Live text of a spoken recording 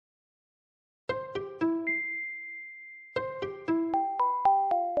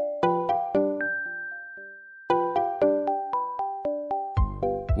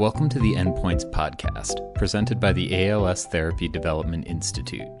Welcome to the Endpoints podcast, presented by the ALS Therapy Development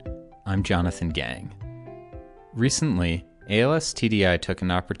Institute. I'm Jonathan Gang. Recently, ALS TDI took an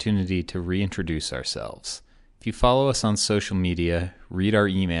opportunity to reintroduce ourselves. If you follow us on social media, read our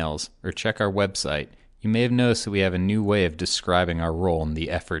emails, or check our website, you may have noticed that we have a new way of describing our role in the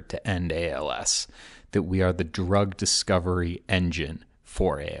effort to end ALS, that we are the drug discovery engine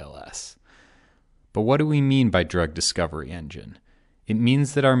for ALS. But what do we mean by drug discovery engine? It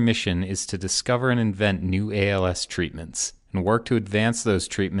means that our mission is to discover and invent new ALS treatments and work to advance those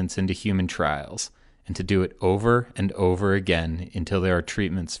treatments into human trials, and to do it over and over again until there are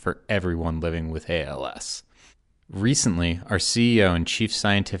treatments for everyone living with ALS. Recently, our CEO and Chief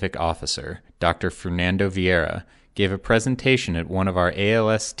Scientific Officer, Dr. Fernando Vieira, gave a presentation at one of our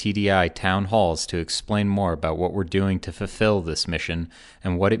ALS TDI town halls to explain more about what we're doing to fulfill this mission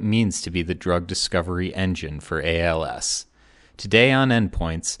and what it means to be the drug discovery engine for ALS. Today on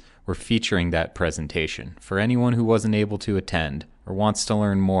Endpoints, we're featuring that presentation for anyone who wasn't able to attend or wants to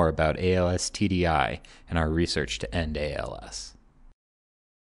learn more about ALS TDI and our research to end ALS.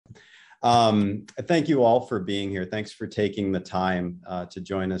 Thank you all for being here. Thanks for taking the time to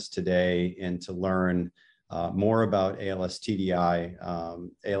join us today and to learn more about ALS TDI.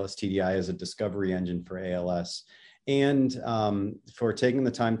 ALS TDI is a discovery engine for ALS, and for taking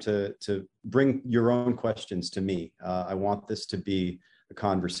the time to bring your own questions to me. I want this to be a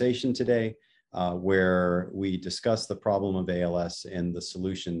conversation today where we discuss the problem of ALS and the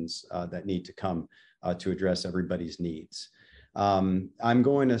solutions that need to come to address everybody's needs. I'm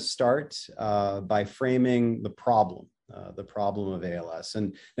going to start by framing the problem of ALS.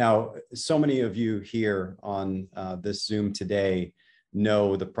 And now, so many of you here on this Zoom today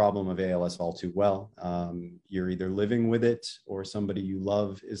know the problem of ALS all too well. You're either living with it, or somebody you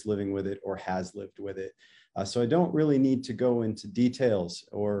love is living with it or has lived with it. So I don't really need to go into details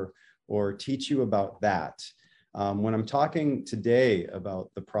or teach you about that. When I'm talking today about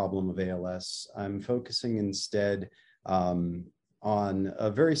the problem of ALS, I'm focusing instead on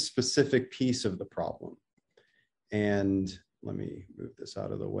a very specific piece of the problem. And let me move this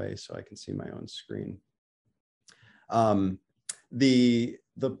out of the way so I can see my own screen. The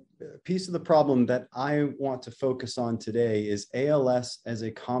piece of the problem that I want to focus on today is ALS as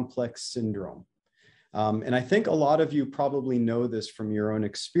a complex syndrome. And I think a lot of you probably know this from your own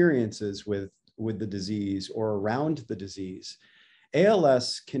experiences with the disease or around the disease.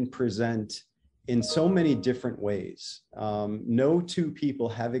 ALS can present in so many different ways. No two people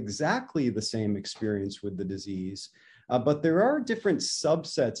have exactly the same experience with the disease, but there are different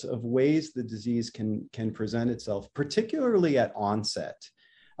subsets of ways the disease can present itself, particularly at onset.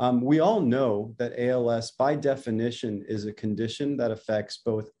 We all know that ALS, by definition, is a condition that affects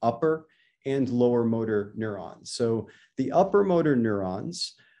both upper and lower motor neurons. So the upper motor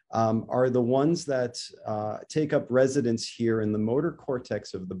neurons are the ones that take up residence here in the motor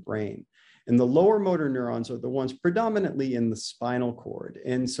cortex of the brain. And the lower motor neurons are the ones predominantly in the spinal cord.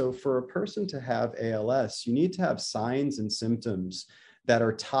 And so for a person to have ALS, you need to have signs and symptoms that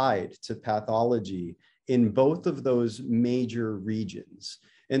are tied to pathology in both of those major regions.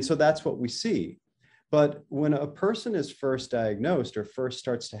 And so that's what we see. But when a person is first diagnosed or first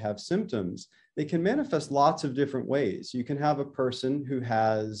starts to have symptoms, they can manifest lots of different ways. You can have a person who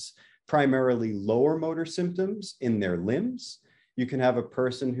has primarily lower motor symptoms in their limbs. You can have a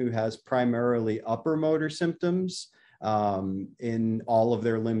person who has primarily upper motor symptoms in all of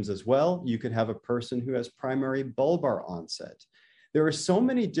their limbs as well. You could have a person who has primary bulbar onset. There are so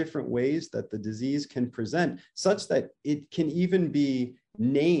many different ways that the disease can present, such that it can even be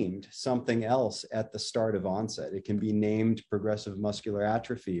named something else at the start of onset. It can be named progressive muscular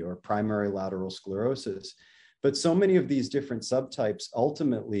atrophy or primary lateral sclerosis. But so many of these different subtypes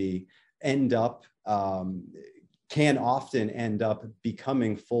ultimately can often end up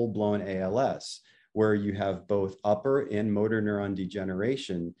becoming full-blown ALS, where you have both upper and motor neuron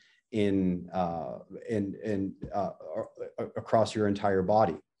degeneration across your entire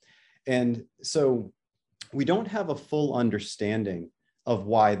body. And so we don't have a full understanding of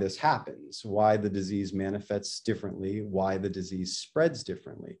why this happens, why the disease manifests differently, why the disease spreads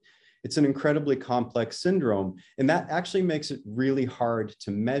differently. It's an incredibly complex syndrome, and that actually makes it really hard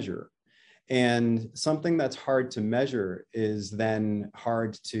to measure. And something that's hard to measure is then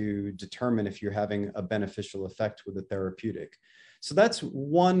hard to determine if you're having a beneficial effect with a therapeutic. So that's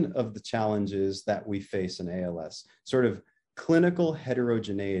one of the challenges that we face in ALS, sort of clinical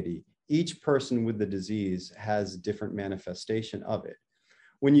heterogeneity. Each person with the disease has a different manifestation of it.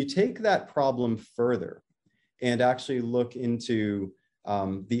 When you take that problem further and actually look into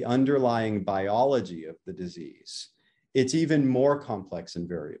the underlying biology of the disease, it's even more complex and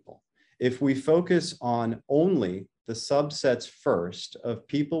variable. If we focus on only the subsets first of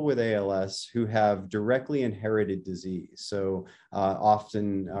people with ALS who have directly inherited disease, so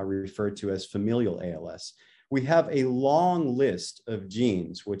often referred to as familial ALS, we have a long list of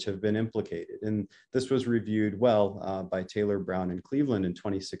genes which have been implicated. And this was reviewed well by Taylor, Brown, and Cleveland in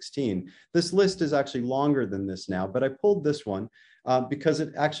 2016. This list is actually longer than this now, but I pulled this one because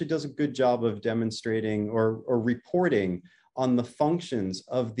it actually does a good job of demonstrating or reporting on the functions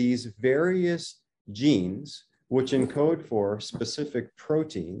of these various genes which encode for specific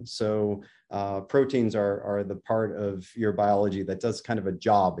proteins. So proteins are the part of your biology that does kind of a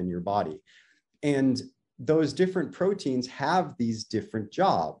job in your body. And those different proteins have these different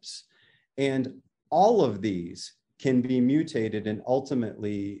jobs. And all of these can be mutated and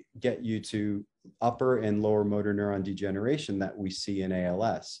ultimately get you to upper and lower motor neuron degeneration that we see in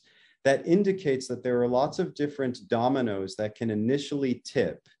ALS. That indicates that there are lots of different dominoes that can initially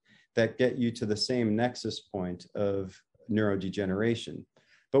tip that get you to the same nexus point of neurodegeneration.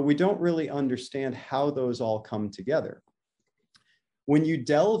 But we don't really understand how those all come together. When you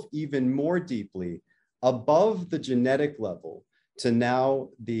delve even more deeply above the genetic level to now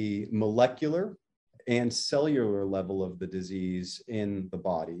the molecular and cellular level of the disease in the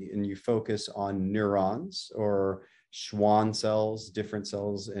body, and you focus on neurons or Schwann cells, different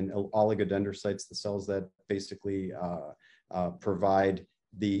cells, and oligodendrocytes, the cells that basically provide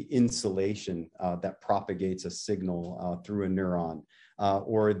the insulation that propagates a signal through a neuron,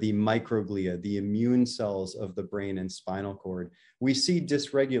 or the microglia, the immune cells of the brain and spinal cord, we see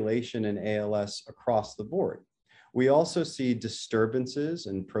dysregulation in ALS across the board. We also see disturbances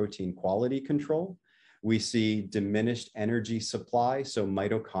in protein quality control. We see diminished energy supply, so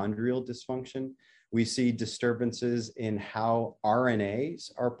mitochondrial dysfunction. We see disturbances in how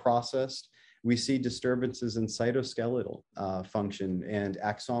RNAs are processed. We see disturbances in cytoskeletal function and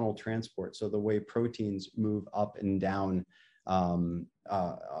axonal transport, so the way proteins move up and down an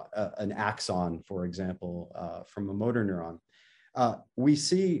axon, for example, from a motor neuron. We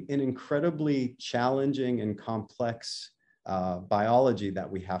see an incredibly challenging and complex biology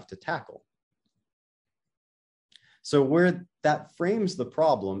that we have to tackle. So where that frames the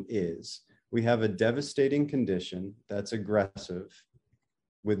problem is we have a devastating condition that's aggressive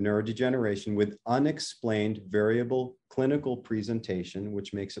with neurodegeneration, with unexplained variable clinical presentation,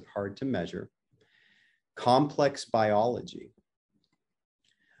 which makes it hard to measure, complex biology,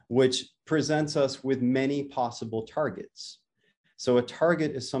 which presents us with many possible targets. So a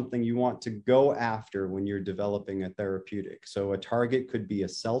target is something you want to go after when you're developing a therapeutic. So a target could be a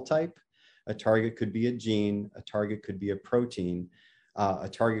cell type, a target could be a gene, a target could be a protein, a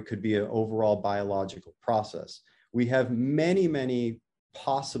target could be an overall biological process. We have many, many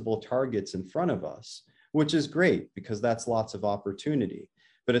possible targets in front of us, which is great because that's lots of opportunity.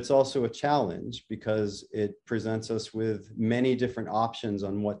 But it's also a challenge because it presents us with many different options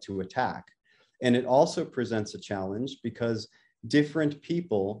on what to attack. And it also presents a challenge because different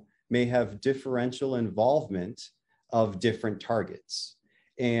people may have differential involvement of different targets.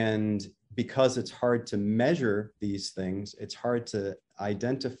 And because it's hard to measure these things, it's hard to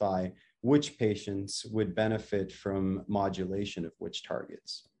identify which patients would benefit from modulation of which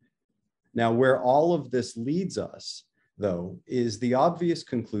targets. Now, where all of this leads us, though, is the obvious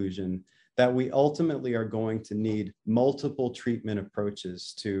conclusion that we ultimately are going to need multiple treatment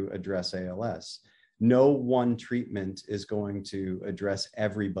approaches to address ALS. No one treatment is going to address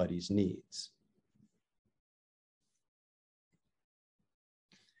everybody's needs.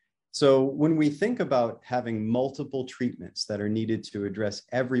 So when we think about having multiple treatments that are needed to address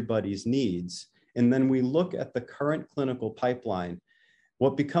everybody's needs, and then we look at the current clinical pipeline,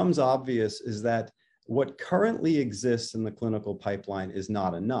 what becomes obvious is that what currently exists in the clinical pipeline is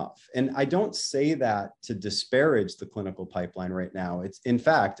not enough. And I don't say that to disparage the clinical pipeline right now. In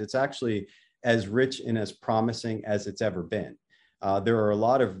fact, it's actually as rich and as promising as it's ever been. There are a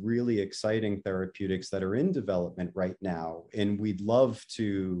lot of really exciting therapeutics that are in development right now, and we'd love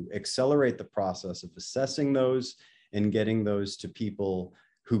to accelerate the process of assessing those and getting those to people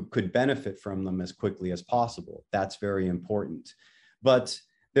who could benefit from them as quickly as possible. That's very important. But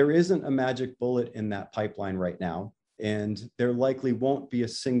there isn't a magic bullet in that pipeline right now, and there likely won't be a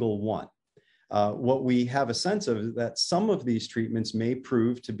single one. What we have a sense of is that some of these treatments may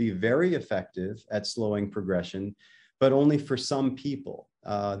prove to be very effective at slowing progression, but only for some people.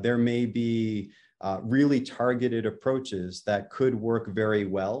 There may be really targeted approaches that could work very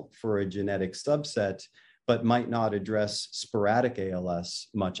well for a genetic subset, but might not address sporadic ALS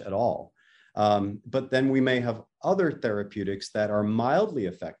much at all. But then we may have other therapeutics that are mildly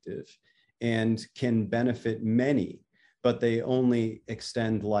effective and can benefit many, but they only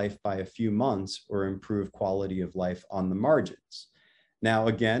extend life by a few months or improve quality of life on the margins. Now,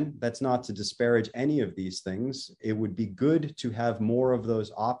 again, that's not to disparage any of these things. It would be good to have more of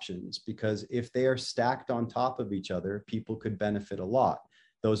those options, because if they are stacked on top of each other, people could benefit a lot.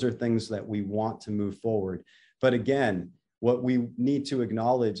 Those are things that we want to move forward. But again, what we need to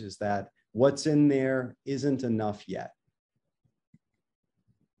acknowledge is that what's in there isn't enough yet.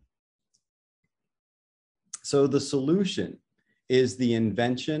 So the solution is the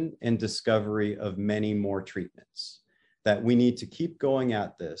invention and discovery of many more treatments, that we need to keep going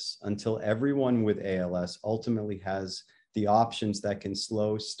at this until everyone with ALS ultimately has the options that can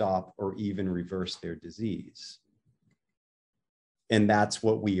slow, stop, or even reverse their disease. And that's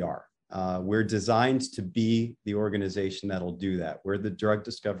what we are. We're designed to be the organization that'll do that. We're the drug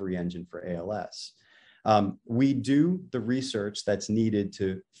discovery engine for ALS. We do the research that's needed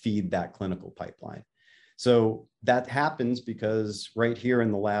to feed that clinical pipeline. So that happens because right here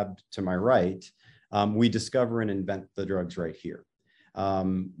in the lab to my right, we discover and invent the drugs right here.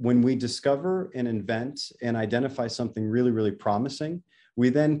 When we discover and invent and identify something really, really promising, we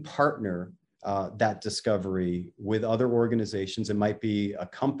then partner that discovery with other organizations. It might be a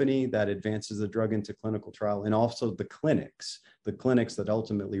company that advances the drug into clinical trial, and also the clinics that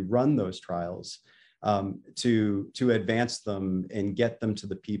ultimately run those trials to advance them and get them to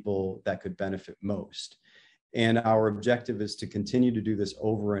the people that could benefit most. And our objective is to continue to do this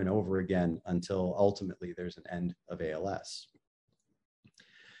over and over again until ultimately there's an end of ALS.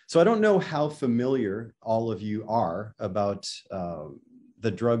 So I don't know how familiar all of you are about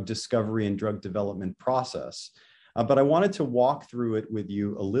the drug discovery and drug development process, but I wanted to walk through it with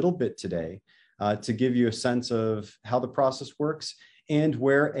you a little bit today to give you a sense of how the process works and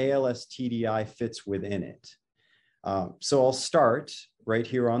where ALS TDI fits within it. So I'll start right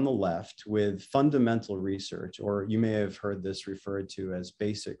here on the left with fundamental research, or you may have heard this referred to as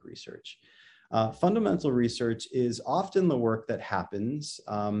basic research. Fundamental research is often the work that happens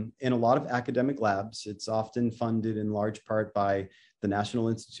in a lot of academic labs. It's often funded in large part by the National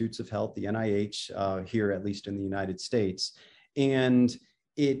Institutes of Health, the NIH, here at least in the United States. And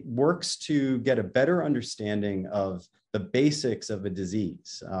it works to get a better understanding of the basics of a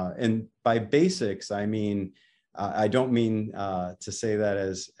disease. And by basics, I mean, I don't mean to say that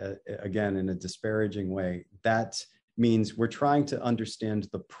as, again, in a disparaging way. That means we're trying to understand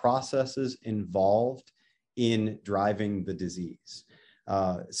the processes involved in driving the disease.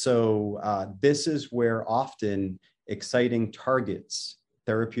 So this is where often exciting targets,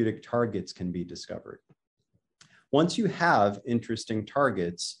 therapeutic targets, can be discovered. Once you have interesting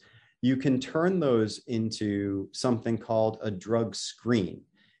targets, you can turn those into something called a drug screen.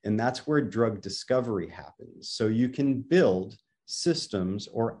 And that's where drug discovery happens. So you can build systems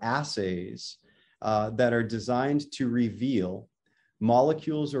or assays that are designed to reveal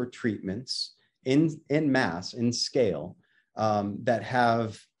molecules or treatments in mass, in scale, that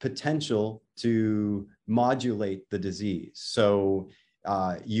have potential to modulate the disease. So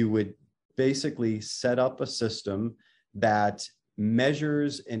you would basically set up a system that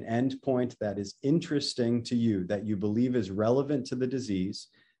measures an endpoint that is interesting to you, that you believe is relevant to the disease.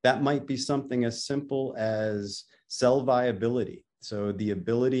 That might be something as simple as cell viability, so the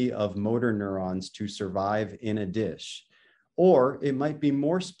ability of motor neurons to survive in a dish. Or it might be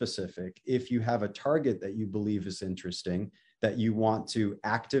more specific if you have a target that you believe is interesting, that you want to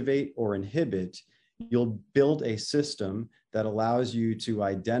activate or inhibit. You'll build a system that allows you to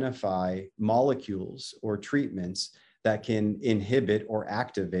identify molecules or treatments that can inhibit or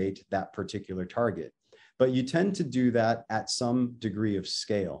activate that particular target. But you tend to do that at some degree of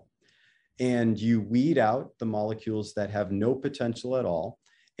scale. And you weed out the molecules that have no potential at all,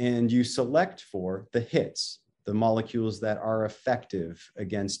 and you select for the hits, the molecules that are effective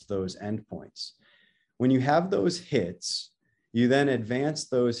against those endpoints. When you have those hits, you then advance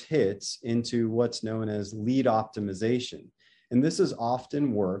those hits into what's known as lead optimization. And this is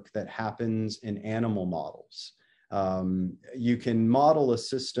often work that happens in animal models. You can model a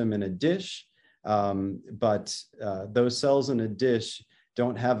system in a dish, but those cells in a dish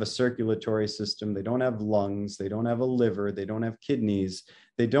don't have a circulatory system. They don't have lungs. They don't have a liver. They don't have kidneys.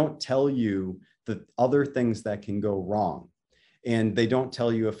 They don't tell you the other things that can go wrong. And they don't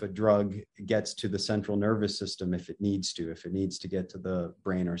tell you if a drug gets to the central nervous system if it needs to get to the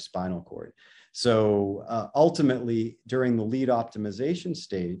brain or spinal cord. So ultimately, during the lead optimization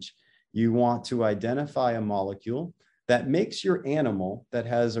stage, you want to identify a molecule that makes your animal that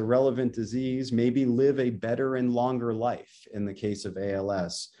has a relevant disease maybe live a better and longer life in the case of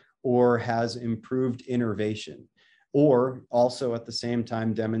ALS, or has improved innervation, or also at the same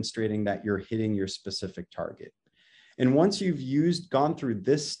time demonstrating that you're hitting your specific target. And once you've gone through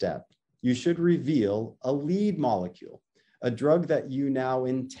this step, you should reveal a lead molecule, a drug that you now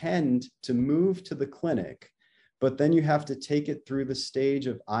intend to move to the clinic, but then you have to take it through the stage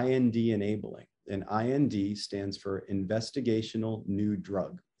of IND enabling. And IND stands for Investigational New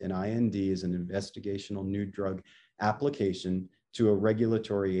Drug. An IND is an Investigational New Drug application to a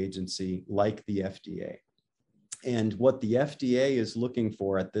regulatory agency like the FDA. And what the FDA is looking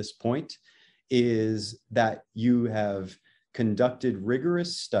for at this point is that you have conducted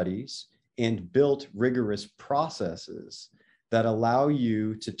rigorous studies and built rigorous processes that allow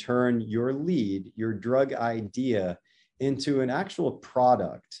you to turn your lead, your drug idea, into an actual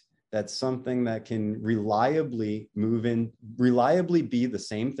product that's something that can reliably be the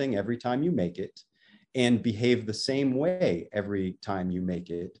same thing every time you make it and behave the same way every time you make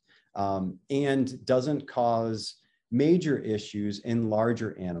it, and doesn't cause major issues in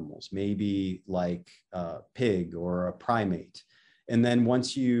larger animals, maybe like a pig or a primate. And then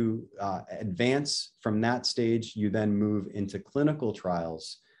once you advance from that stage, you then move into clinical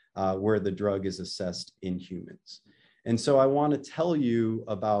trials where the drug is assessed in humans. And so I want to tell you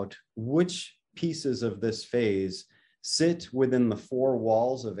about which pieces of this phase sit within the four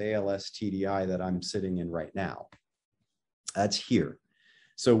walls of ALS TDI that I'm sitting in right now. That's here.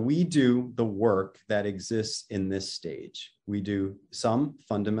 So we do the work that exists in this stage. We do some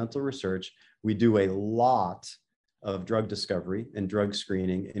fundamental research. We do a lot of drug discovery and drug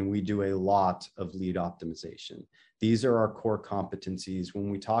screening, and we do a lot of lead optimization. These are our core competencies. When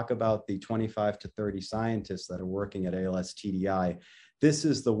we talk about the 25 to 30 scientists that are working at ALS TDI, this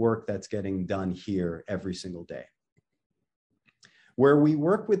is the work that's getting done here every single day. Where we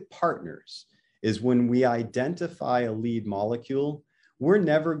work with partners is when we identify a lead molecule. We're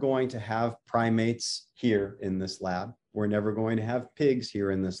never going to have primates here in this lab. We're never going to have pigs here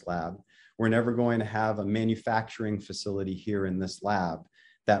in this lab. We're never going to have a manufacturing facility here in this lab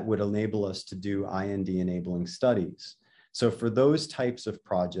that would enable us to do IND enabling studies. So for those types of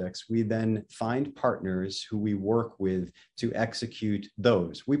projects, we then find partners who we work with to execute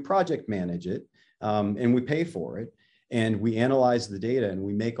those. We project manage it, and we pay for it, and we analyze the data and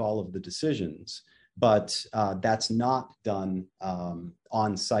we make all of the decisions. But that's not done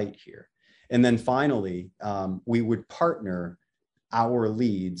on site here. And then finally, we would partner our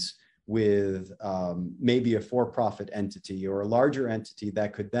leads with maybe a for-profit entity or a larger entity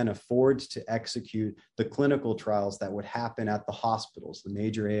that could then afford to execute the clinical trials that would happen at the hospitals, the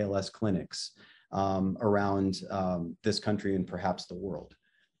major ALS clinics around this country and perhaps the world.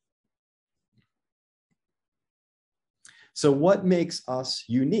 So what makes us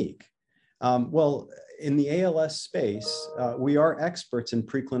unique? Well, in the ALS space, we are experts in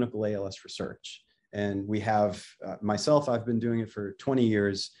preclinical ALS research. And we have, myself, I've been doing it for 20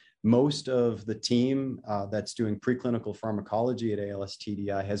 years. Most of the team that's doing preclinical pharmacology at ALS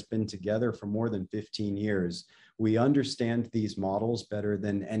TDI has been together for more than 15 years. We understand these models better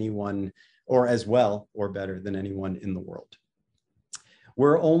than anyone, or as well, or better than anyone in the world.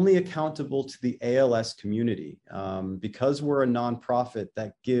 We're only accountable to the ALS community because we're a nonprofit.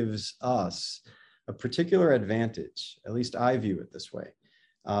 That gives us a particular advantage. At least I view it this way.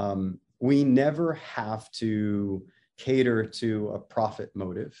 We never have to cater to a profit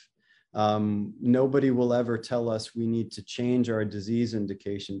motive. Nobody will ever tell us we need to change our disease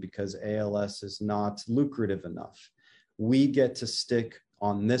indication because ALS is not lucrative enough. We get to stick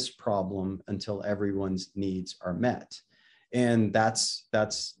on this problem until everyone's needs are met. And that's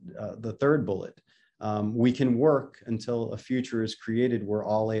the third bullet. We can work until a future is created where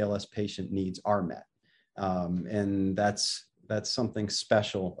all ALS patient needs are met. And that's something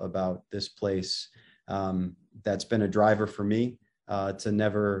special about this place that's been a driver for me to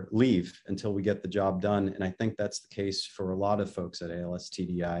never leave until we get the job done. And I think that's the case for a lot of folks at ALS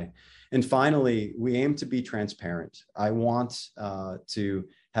TDI. And finally, we aim to be transparent. I want to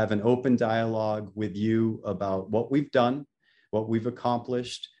have an open dialogue with you about what we've done, what we've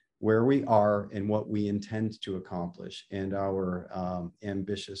accomplished, where we are, and what we intend to accomplish, and our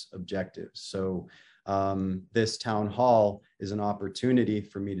ambitious objectives. So this town hall is an opportunity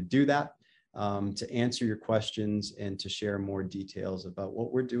for me to do that, to answer your questions and to share more details about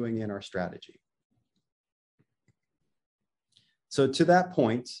what we're doing in our strategy. So to that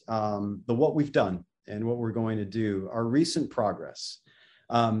point, what we've done and what we're going to do, our recent progress.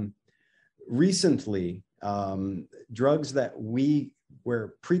 Recently, drugs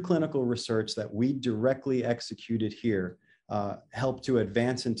where preclinical research that we directly executed here helped to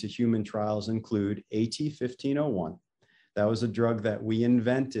advance into human trials include AT-1501. That was a drug that we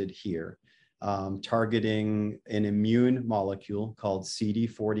invented here, targeting an immune molecule called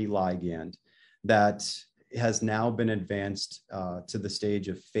CD40 ligand that has now been advanced to the stage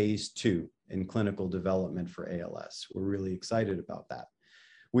of phase 2 in clinical development for ALS. We're really excited about that.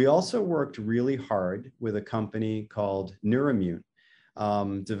 We also worked really hard with a company called Neurimmune,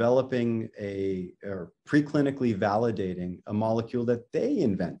 developing or preclinically validating a molecule that they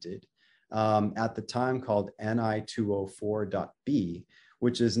invented at the time called Ni204.B,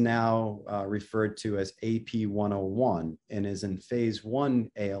 which is now referred to as AP101 and is in phase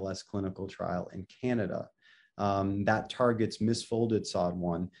 1 ALS clinical trial in Canada. That targets misfolded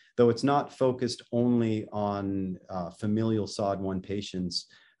SOD1, though it's not focused only on familial SOD1 patients.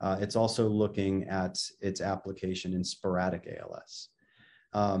 It's also looking at its application in sporadic ALS.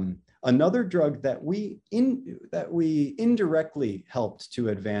 Another drug that we indirectly helped to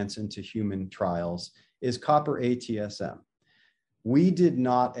advance into human trials is copper ATSM. We did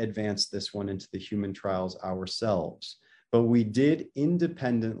not advance this one into the human trials ourselves, but we did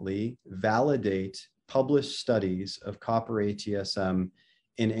independently validate published studies of copper ATSM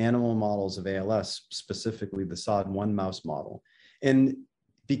in animal models of ALS, specifically the SOD1 mouse model. And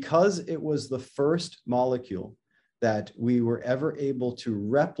because it was the first molecule that we were ever able to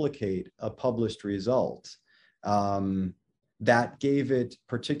replicate a published result, that gave it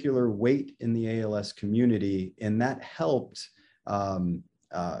particular weight in the ALS community, and that helped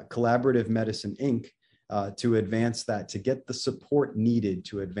Collaborative Medicine, Inc. To advance that, to get the support needed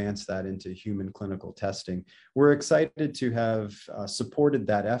to advance that into human clinical testing. We're excited to have supported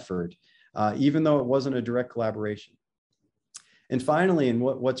that effort, even though it wasn't a direct collaboration. And finally, and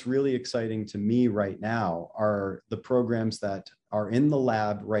what's really exciting to me right now are the programs that are in the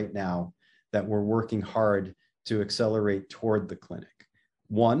lab right now that we're working hard to accelerate toward the clinic.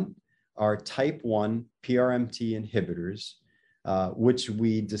 One are type 1 PRMT inhibitors, which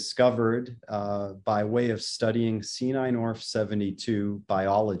we discovered by way of studying C9orf72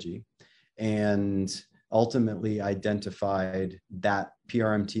 biology, and ultimately identified that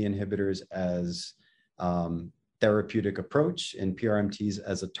PRMT inhibitors as therapeutic approach and PRMTs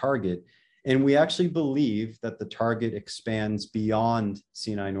as a target. And we actually believe that the target expands beyond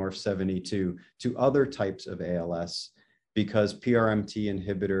C9orf72 to other types of ALS, because PRMT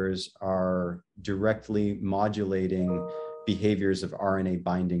inhibitors are directly modulating behaviors of RNA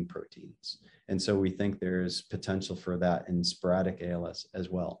binding proteins. And so we think there's potential for that in sporadic ALS as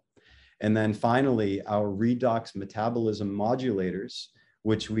well. And then finally, our redox metabolism modulators,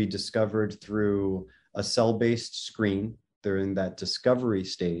 which we discovered through a cell-based screen during that discovery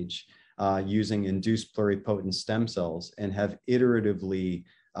stage, using induced pluripotent stem cells, and have iteratively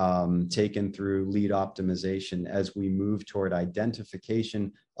taken through lead optimization as we move toward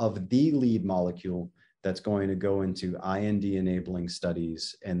identification of the lead molecule that's going to go into IND-enabling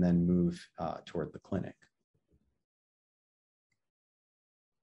studies and then move toward the clinic.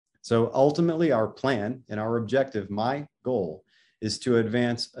 So ultimately, our plan and our objective, my goal, is to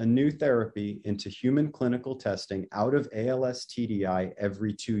advance a new therapy into human clinical testing out of ALS TDI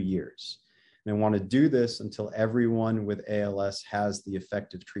every 2 years. And I want to do this until everyone with ALS has the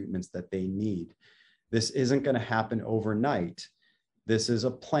effective treatments that they need. This isn't going to happen overnight. This is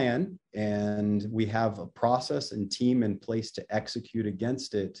a plan, and we have a process and team in place to execute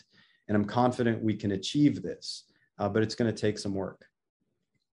against it. And I'm confident we can achieve this, but it's going to take some work.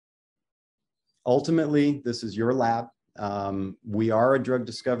 Ultimately, this is your lab. We are a drug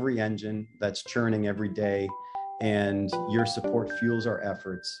discovery engine that's churning every day, and your support fuels our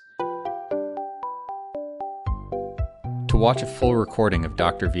efforts. To watch a full recording of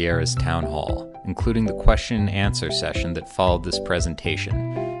Dr. Vieira's town hall, including the question and answer session that followed this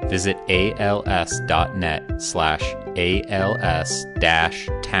presentation, visit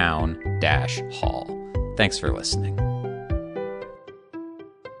als.net/als-town-hall. Thanks for listening.